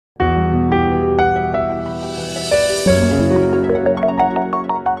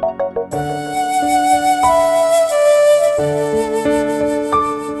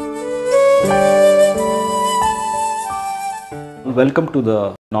Welcome to the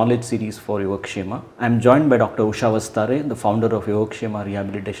knowledge series for YogaKshema. I am joined by Dr. Usha, the founder of YogaKshema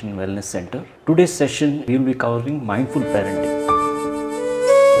Rehabilitation and Wellness Center. Today's session we will be covering mindful parenting.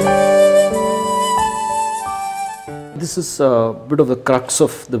 This is a bit of the crux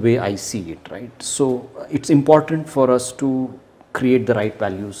of the way I see it, right? So it's important for us to create the right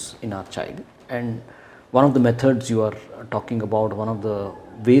values in our child, and one of the methods you are talking about, one of the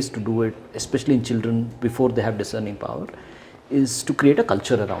ways to do it, especially in children before they have discerning power, is to create a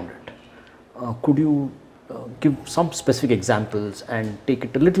culture around it. Could you give some specific examples and take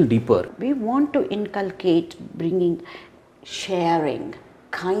it a little deeper? We want to inculcate bringing sharing,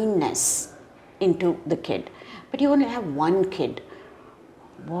 kindness into the kid. But you only have one kid.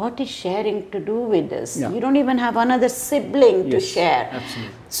 What is sharing to do with this? Yeah. You don't even have another sibling to share.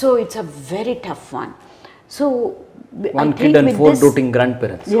 Absolutely. So it's a very tough one. So one kid and four doting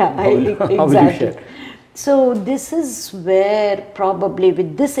grandparents. Yeah, exactly. How will you share? So this is where probably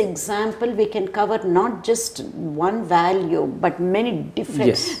with this example we can cover not just one value but many different.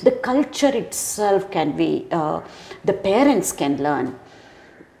 Yes. The culture itself can be, the parents can learn.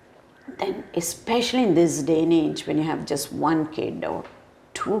 Then especially in this day and age when you have just one kid or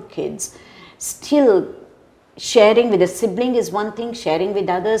two kids, still sharing with a sibling is one thing, sharing with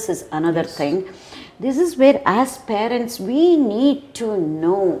others is another thing. This is where as parents we need to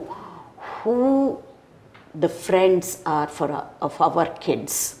know who the friends are of our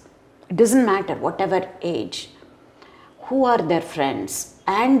kids. It doesn't matter whatever age, who are their friends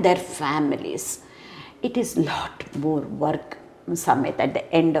and their families. It is lot more work, Samit, at the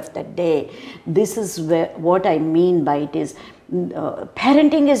end of the day. This is what I mean by it is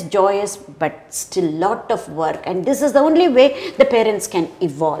parenting is joyous but still lot of work, and this is the only way the parents can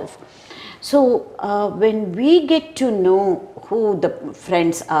evolve. So when we get to know who the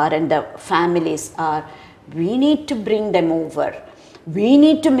friends are and the families are, we need to bring them over. We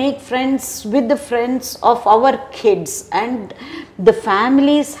need to make friends with the friends of our kids, and the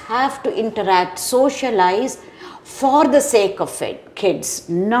families have to interact, socialize for the sake of it, kids,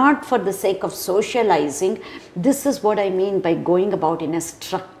 not for the sake of socializing. This is what I mean by going about in a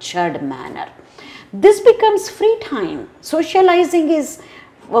structured manner. This becomes free time. Socializing is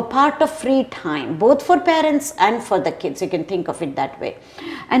a part of free time, both for parents and for the kids. You can think of it that way.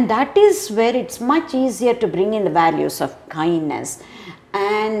 And that is where it's much easier to bring in the values of kindness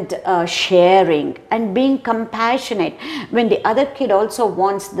and sharing and being compassionate when the other kid also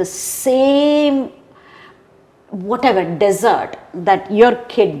wants the same whatever dessert that your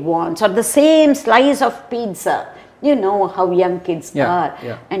kid wants, or the same slice of pizza. You know how young kids are,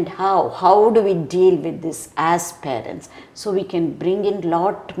 and how do we deal with this as parents, so we can bring in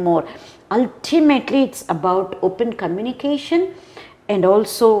lot more. Ultimately it's about open communication and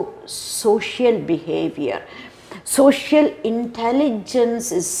also social behavior. Social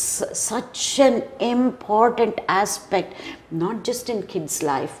intelligence is such an important aspect, not just in kids'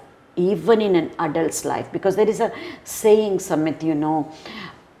 life, even in an adult's life, because there is a saying, Samit, you know,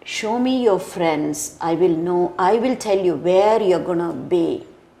 show me your friends, I will tell you where you're gonna be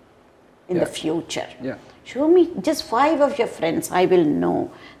in the future. Show me just 5 of your friends, I will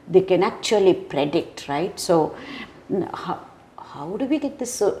know. They can actually predict, right? So how do we get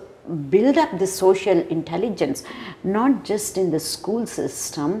this, build up the social intelligence, not just in the school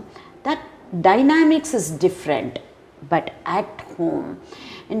system? That dynamics is different, but at home,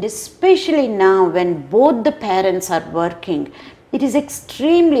 and especially now when both the parents are working, it is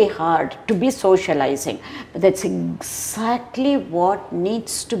extremely hard to be socializing. But that's exactly what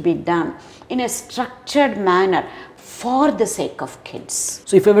needs to be done in a structured manner for the sake of kids.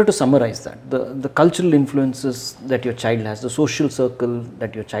 So if I were to summarize that, the cultural influences that your child has, the social circle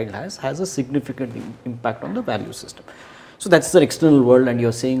that your child has a significant impact on the value system. So that's the external world, and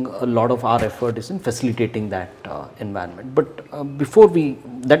you're saying a lot of our effort is in facilitating that environment. But before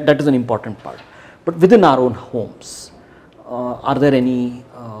that is an important part. But within our own homes, are there any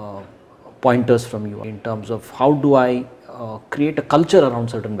pointers from you in terms of how do I create a culture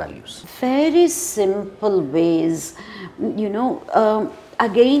around certain values? Very simple ways, you know,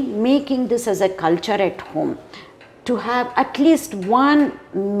 again making this as a culture at home, to have at least one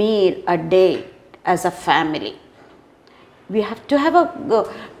meal a day as a family. We have to have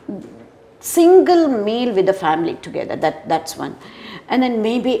a single meal with the family together, that's one. And then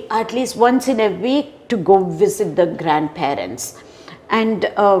maybe at least once in a week to go visit the grandparents,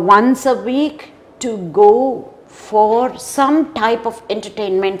 and once a week to go for some type of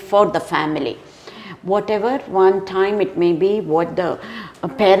entertainment for the family. Whatever, one time it may be what the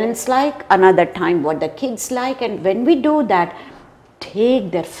parents like, another time what the kids like, and when we do that,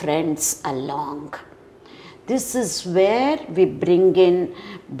 take their friends along. this is where we bring in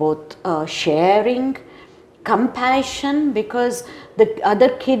both sharing, compassion, because the other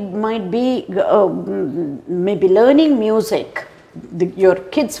kid might be maybe learning music. Your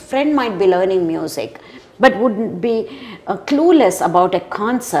kid's friend might be learning music, but wouldn't be clueless about a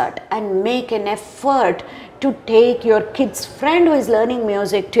concert, and make an effort to take your kid's friend who is learning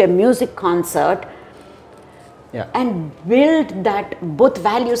music to a music concert. Yeah. And build that both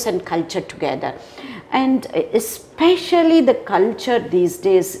values and culture together. And especially the culture these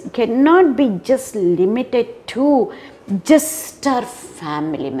days cannot be just limited to just our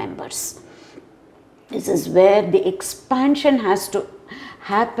family members. This is where the expansion has to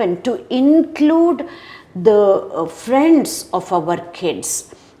happen to include the friends of our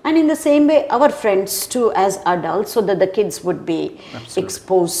kids, and in the same way our friends too as adults, so that the kids would be Absolutely.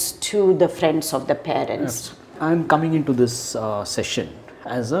 exposed to the friends of the parents. I'm coming into this session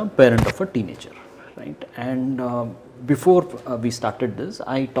as a parent of a teenager, right? And before we started this,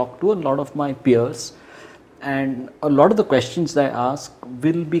 I talked to a lot of my peers, and a lot of the questions that I ask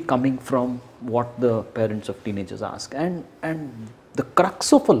will be coming from what the parents of teenagers ask. And the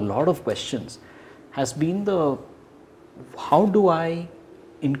crux of a lot of questions has been how do I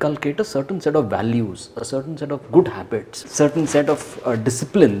inculcate a certain set of values, a certain set of good habits, certain set of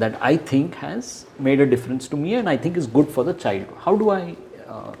discipline that I think has made a difference to me and I think is good for the child. How do I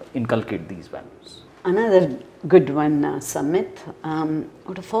inculcate these values? Another good one, Samit.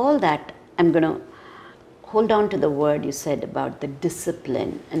 Out of all that, I'm going to hold on to the word you said about the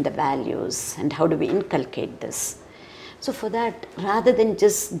discipline and the values and how do we inculcate this. So for that, rather than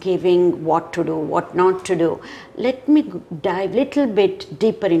just giving what to do, what not to do, let me dive a little bit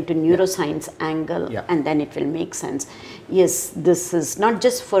deeper into neuroscience angle, and then it will make sense. Yes, this is not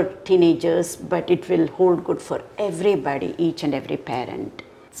just for teenagers, but it will hold good for everybody, each and every parent.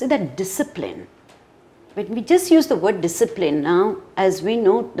 So that discipline, when we just use the word discipline now, as we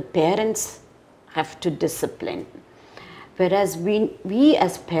know, the parents have to discipline. Whereas we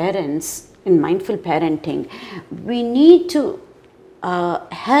as parents, in mindful parenting, we need to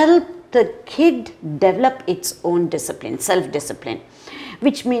help the kid develop its own discipline, self-discipline,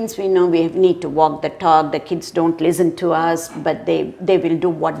 which means we know we need to walk the talk. The kids don't listen to us, but they will do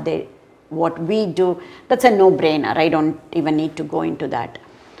what we do. That's a no-brainer. I don't even need to go into that.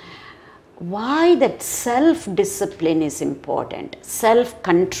 Why that self-discipline is important,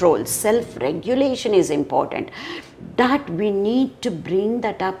 self-control, self-regulation is important, that we need to bring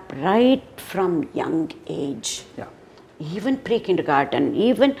that up right from young age. Yeah. Even pre-kindergarten,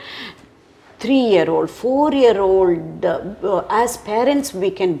 even 3-year-old, 4-year-old, as parents we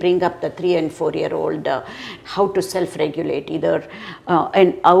can bring up the 3 and 4-year-old how to self-regulate either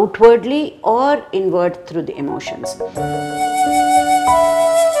and outwardly or inward through the emotions.